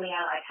all the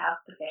allied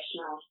health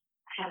professionals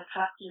had a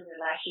trusted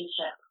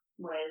relationship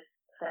with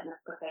fitness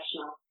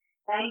professionals?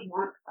 They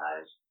want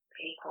those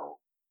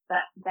people.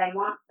 But they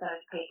want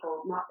those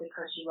people not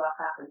because you rock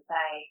up and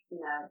say,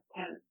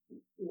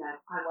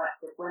 I work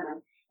with women.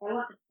 They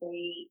want to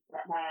see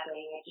that they are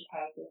being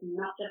educated,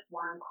 not just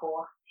one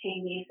course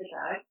 10 years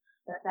ago,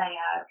 but they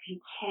are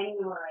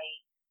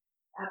continually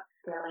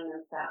upskilling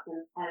themselves.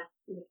 And as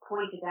you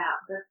pointed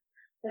out, this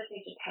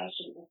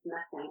education is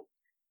missing.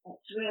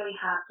 It's really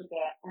hard to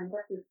get, and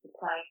this is the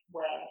place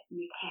where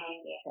you can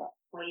get it,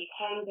 and where you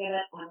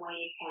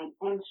can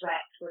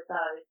interact with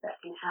those that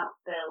can help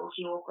build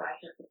your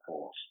greater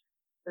support.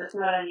 So it's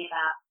not only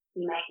about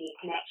you making a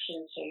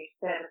connection to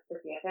service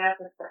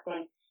physiotherapists, but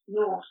then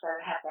you also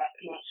have that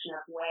connection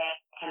of where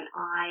can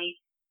I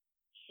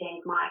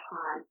send my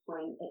clients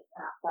when it's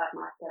outside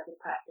my scope of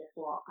practice,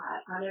 or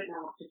I don't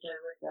know what to do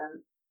with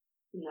them,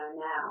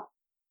 now.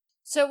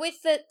 So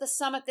with the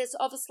summit, there's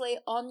obviously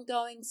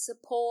ongoing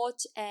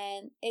support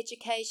and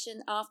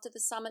education after the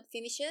summit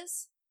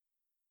finishes?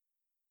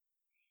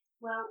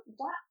 Well,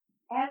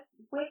 as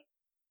with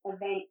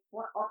events,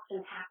 what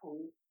often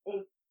happens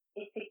is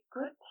it's a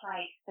good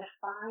place to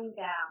find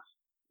out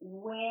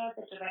where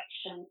the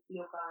direction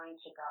you're going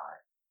to go.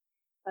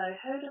 So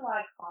who do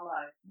I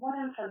follow? What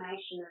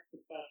information is the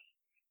best?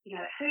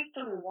 Who's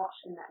doing what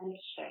in the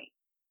industry?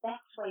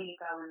 That's where you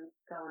go and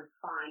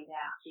find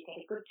out. You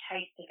get a good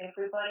taste of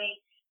everybody,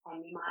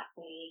 and you might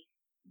be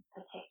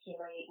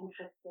particularly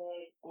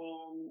interested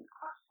in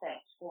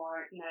CrossFit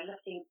or,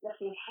 lifting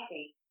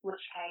heavy, in which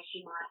case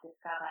you might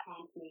discover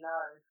Anthony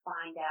Lowe,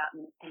 find out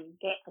and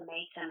get to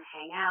meet him,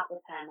 hang out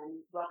with him,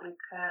 and Robin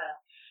Kerr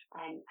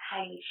and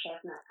Hayley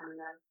Shevner coming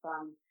over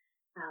from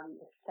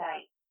the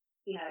States.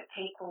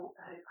 People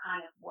who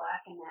kind of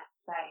work in that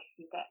space,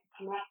 you get to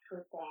connect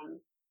with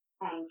them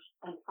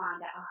and find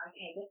out,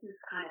 okay, this is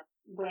kind of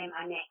where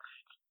my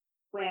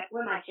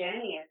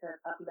journey is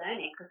of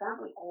learning, because aren't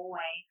we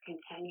always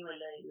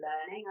continually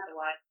learning?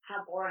 Otherwise,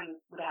 how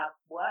boring would our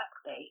work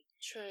be?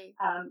 True.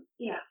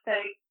 So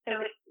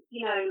it's,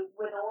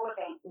 with all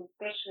events,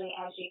 especially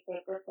as you said,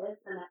 this is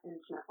an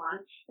intimate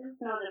one. This is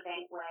not an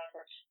event where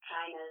the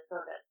trainers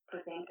or the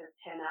presenters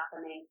turn up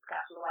and then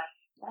scuttle away.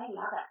 They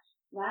love it.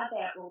 They're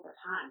there all the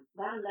time.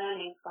 They're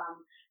learning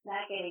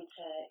they're getting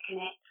to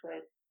connect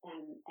with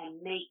and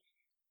meet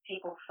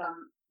people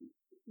from,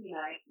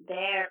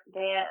 their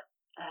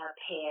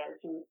peers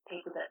and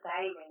people that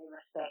they really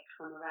respect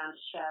from around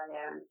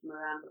Australia and from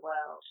around the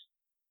world.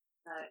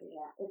 So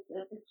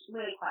it's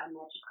really quite a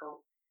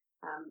magical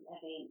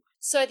event.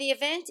 So the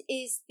event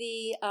is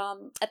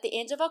at the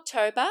end of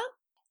October.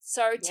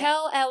 So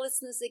tell our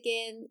listeners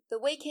again the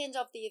weekend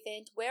of the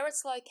event, where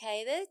it's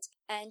located,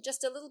 and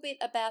just a little bit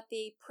about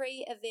the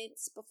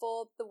pre-events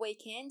before the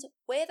weekend,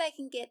 where they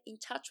can get in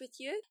touch with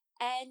you,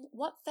 and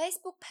what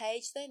Facebook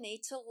page they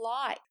need to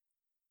like.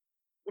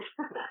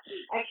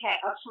 Okay,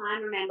 I'll try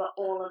and remember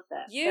all of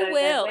this. You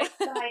will.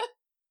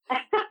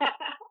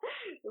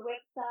 The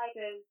website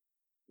is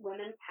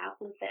Women's Health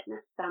and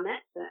Fitness Summit,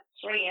 so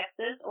 3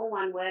 S's, all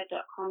one word,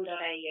 .com.au.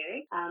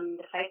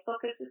 The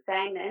Facebook is the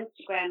same, the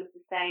Instagram is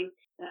the same.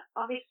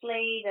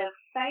 Obviously, the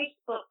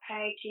Facebook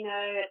page,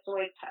 it's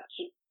always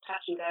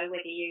touch and go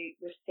whether you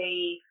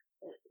receive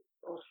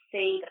or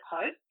see the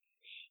posts,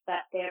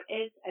 but there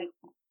is a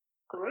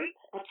group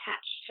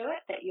attached to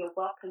it that you're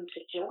welcome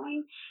to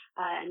join,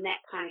 and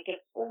that kind of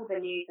gives all the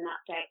news and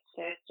updates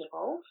first of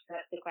all, so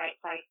it's a great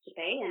place to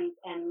be,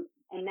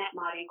 and that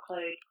might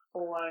include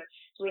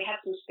so we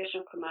have some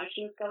special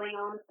promotions going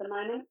on at the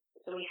moment.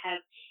 So we have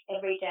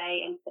every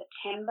day in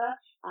September,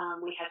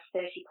 we have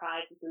 30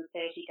 prizes in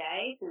 30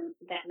 days, and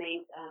that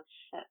means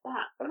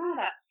around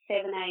about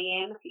 7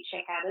 a.m. if you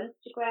check out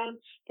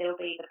Instagram, there'll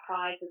be the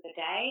prize of the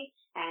day,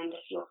 and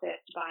if you're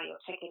first to buy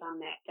your ticket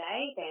on that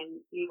day, then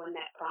you win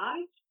that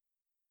prize,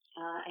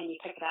 and you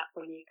pick it up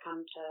when you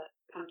come to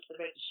the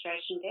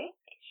registration desk.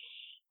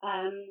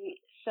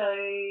 So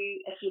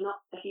if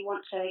you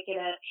want to get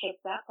a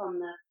heads up on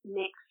the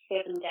next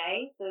 7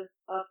 days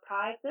of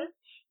prizes,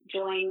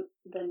 join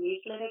the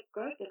newsletter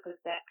group, because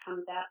that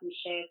comes out and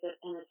shares it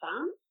in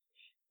advance.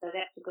 So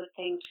that's a good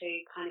thing to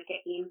kind of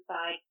get the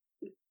inside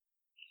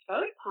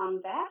scope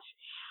on that.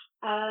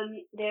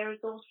 There is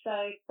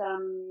also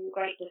some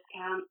great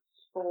discounts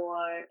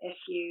for if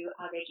you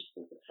are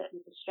registered with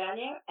Fitness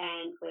Australia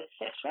and with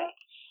FitRec,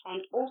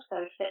 and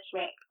also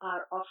FitRec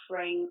are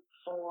offering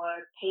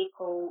for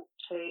people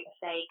to, if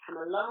they come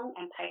along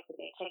and pay for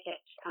their ticket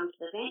to come to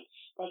the event,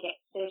 they get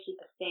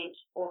 30%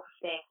 off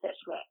their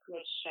FitRec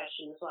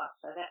registration as well.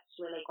 So that's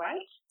really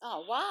great.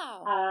 Oh,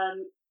 wow.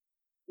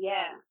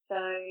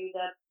 So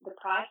the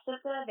price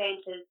of the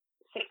event is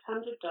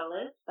 $600,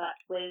 but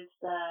with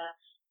the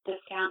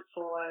discount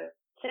for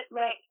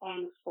FitRec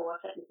and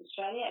for Fitness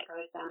Australia, it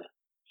goes down to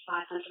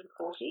 $540,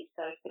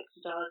 so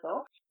 $60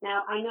 off.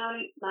 Now, I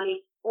know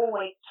money's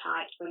always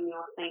tight when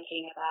you're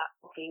thinking about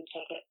booking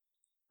tickets,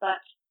 but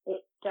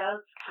it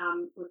does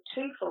come with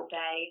 2 full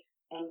days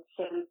and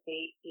 7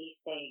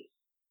 CECs.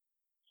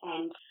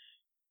 And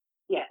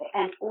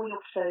all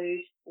your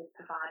food is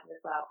provided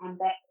as well. And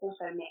that's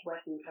also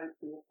networking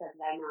drinks on the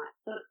Saturday night.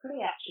 So it's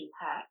pretty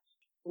action-packed.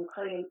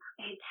 including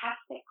a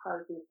fantastic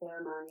closing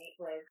ceremony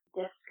with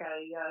disco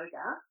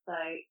yoga. So,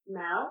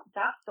 Mel,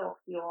 dust off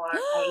your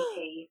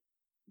 80s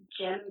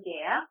gym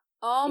gear.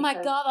 Oh my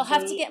God, I'll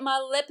have to get my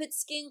leopard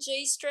skin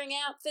G-string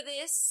out for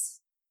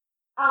this.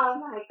 Oh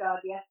my God,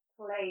 yes,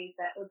 please.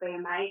 That would be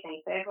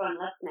amazing. For everyone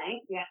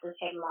listening, you have to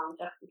head along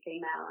just to see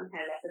Mel and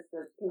her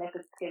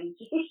leopard skin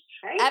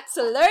G-string.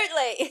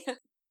 Absolutely.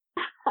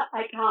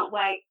 I can't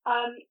wait.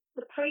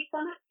 The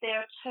pre-summits, there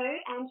are two.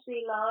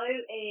 Anthony Lowe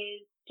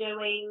is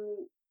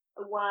doing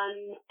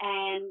one,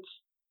 and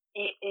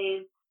it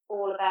is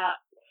all about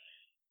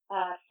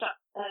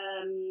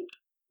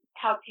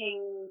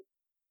helping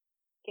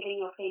getting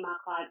your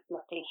female clients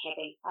lifting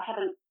heavy. I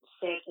haven't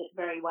said it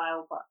very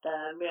well what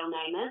the real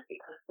name is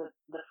because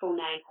the full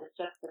name has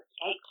just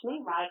escaped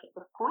me right at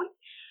this point.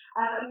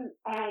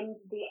 And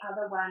the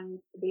other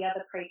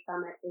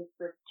pre-summit is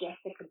with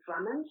Jessica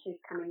Drummond, who's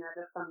coming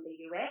over from the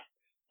US,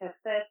 her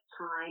first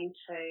time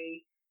to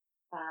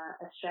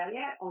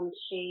Australia, and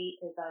she,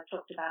 as I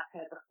talked about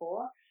her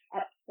before,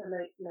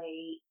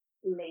 absolutely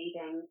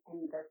leading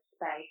in the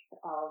space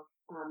of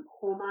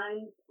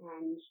hormones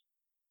and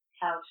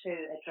how to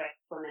address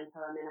women who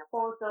are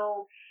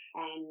menopausal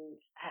and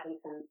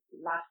having some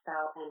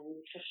lifestyle and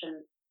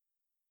nutrition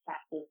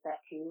factors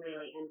that can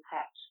really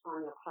impact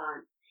on your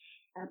clients.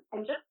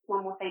 And just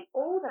one more thing,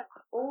 all the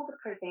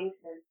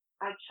presenters,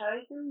 I've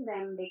chosen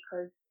them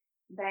because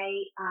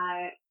they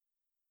are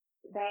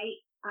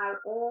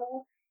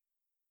all,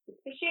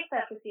 especially if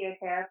they're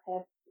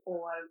physiotherapists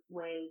or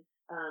with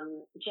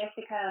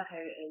Jessica, who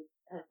is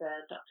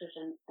a doctorate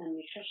in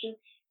nutrition,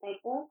 they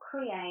all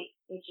create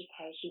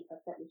education for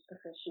fitness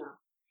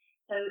professionals.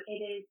 So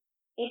it is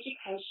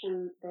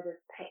education that is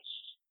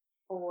pitched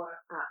for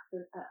us.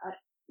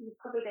 You've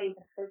probably been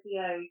to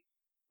physio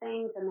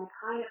things, and they're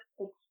kind of,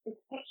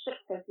 it's pitched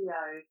at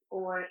physios,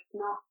 or it's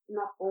not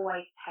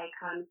always take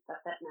home for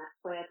fitness,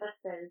 where this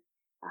is,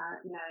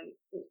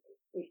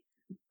 it's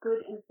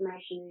good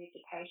information and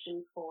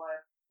education for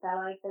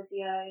fellow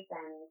physios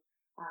and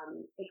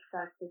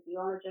exercise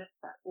physiologists,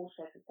 but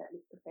also for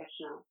fitness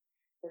professionals.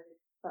 So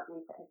there's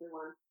something for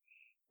everyone.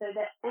 So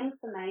the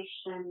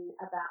information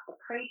about the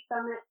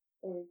pre-summit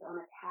is on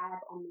a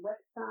tab on the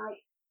website,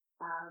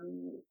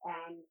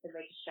 and the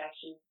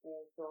registration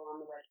is all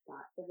on the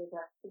website. So there's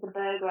a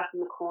burger up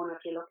in the corner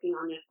if you're looking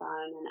on your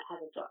phone, and it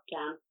has a drop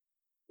down,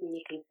 and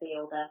you can see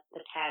all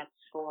the tabs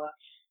for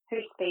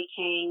who's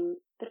speaking,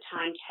 the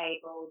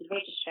timetable, the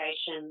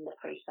registration, the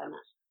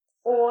pre-summit.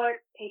 Or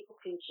people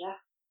can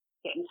just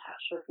get in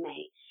touch with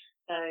me.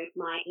 So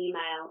my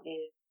email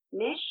is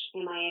mish,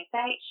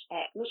 M-I-S-H,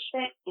 at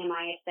mishfit,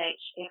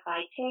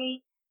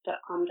 mishfit.com.au,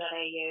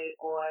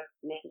 or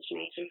message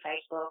me through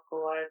Facebook,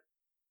 or,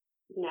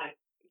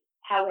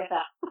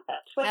 however,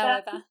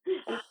 Twitter,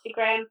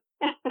 Instagram.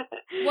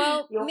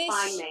 Well, you'll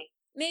find me.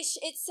 Mish,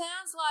 it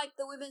sounds like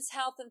the Women's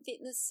Health and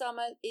Fitness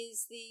Summit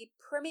is the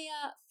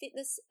premier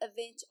fitness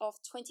event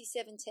of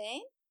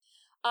 2017.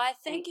 I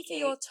thank you for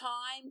your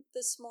time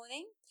this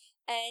morning,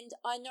 and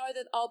I know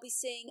that I'll be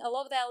seeing a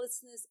lot of our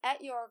listeners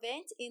at your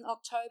event in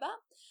October.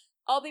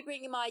 I'll be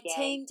bringing my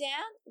team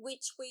down,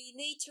 which we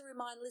need to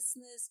remind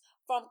listeners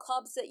from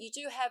clubs that you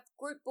do have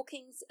group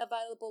bookings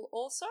available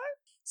also.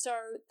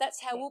 So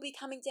that's how we'll be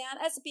coming down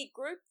as a big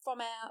group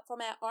from our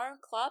own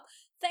club.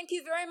 Thank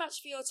you very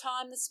much for your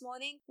time this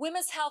morning.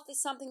 Women's health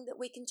is something that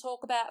we can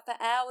talk about for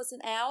hours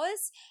and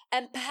hours,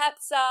 and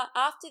perhaps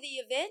after the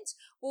event,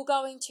 we'll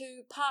go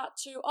into part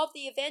 2 of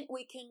the event.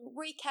 We can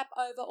recap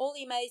over all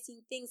the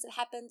amazing things that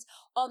happened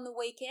on the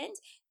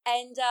weekend,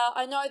 and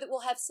I know that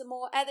we'll have some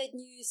more added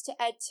news to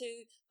add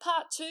to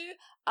part 2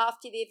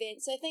 after the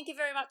event. So thank you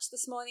very much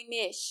this morning,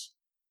 Mish.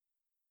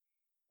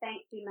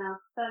 Thank you, Mel,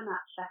 so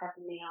much for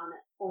having me on.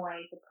 It's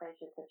always a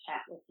pleasure to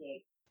chat with you.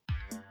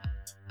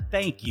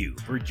 Thank you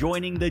for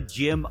joining the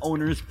Gym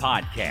Owners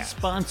Podcast,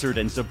 sponsored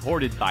and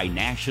supported by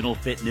National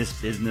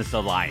Fitness Business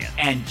Alliance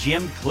and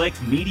Gym Click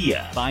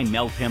Media. Find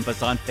Mel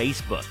Tempest on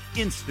Facebook,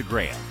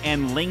 Instagram,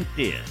 and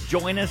LinkedIn.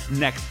 Join us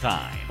next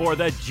time for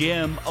the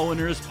Gym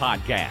Owners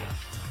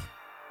Podcast.